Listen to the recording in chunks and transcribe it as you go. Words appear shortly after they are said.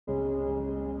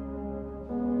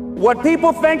What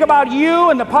people think about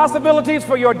you and the possibilities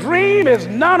for your dream is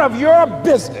none of your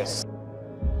business.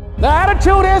 The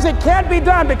attitude is it can't be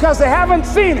done because they haven't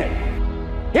seen it.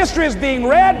 History is being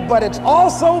read, but it's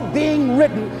also being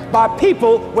written by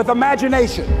people with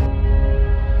imagination.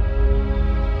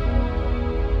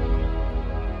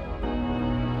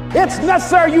 It's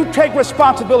necessary you take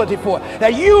responsibility for it,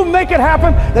 that you make it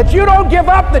happen, that you don't give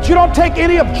up, that you don't take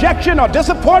any objection or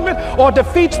disappointment or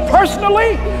defeats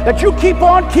personally, that you keep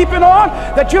on keeping on,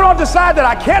 that you don't decide that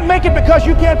I can't make it because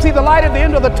you can't see the light at the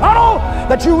end of the tunnel,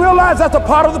 that you realize that's a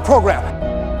part of the program.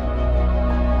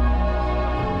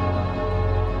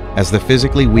 As the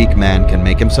physically weak man can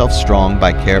make himself strong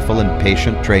by careful and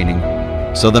patient training,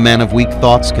 so the man of weak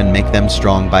thoughts can make them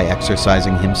strong by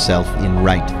exercising himself in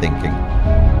right thinking.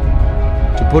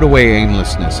 To put away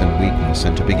aimlessness and weakness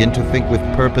and to begin to think with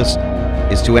purpose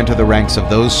is to enter the ranks of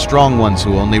those strong ones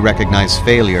who only recognize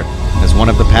failure as one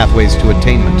of the pathways to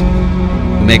attainment,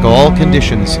 who make all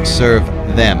conditions serve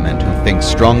them and who think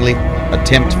strongly,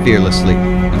 attempt fearlessly,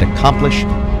 and accomplish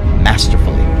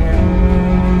masterfully.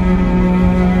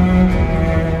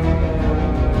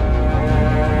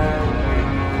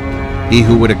 He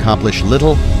who would accomplish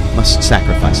little must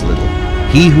sacrifice little.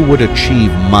 He who would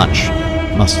achieve much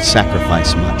must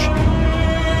sacrifice much.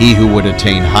 He who would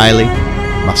attain highly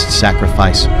must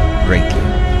sacrifice greatly.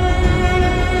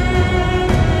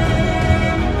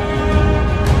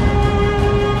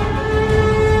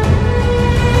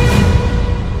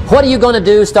 What are you going to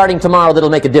do starting tomorrow that'll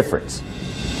make a difference?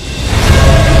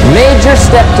 Major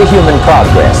step to human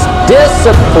progress.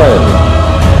 Discipline.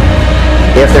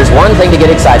 If there's one thing to get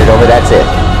excited over, that's it.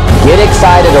 Get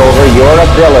excited over your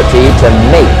ability to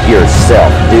make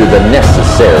yourself do the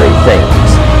necessary things.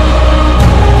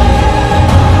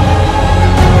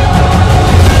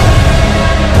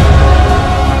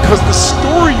 Because the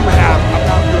story you have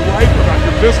about your life, about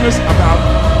your business, about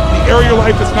the area of your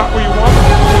life that's not where you want it,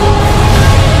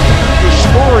 your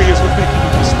story is what making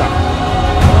you stop.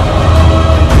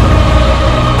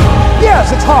 Yes,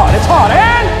 it's hard,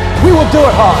 and we will do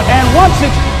it hard. And once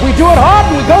we do it hard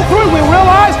and we go through it, we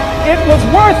realize it was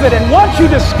worth it. And once you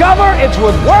discover it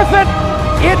was worth it,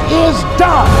 it is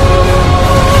done.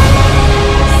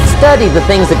 Study the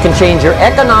things that can change your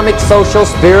economic, social,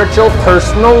 spiritual,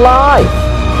 personal life.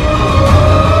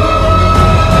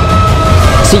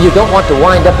 See, you don't want to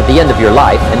wind up at the end of your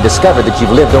life and discover that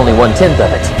you've lived only 1/10 of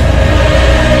it.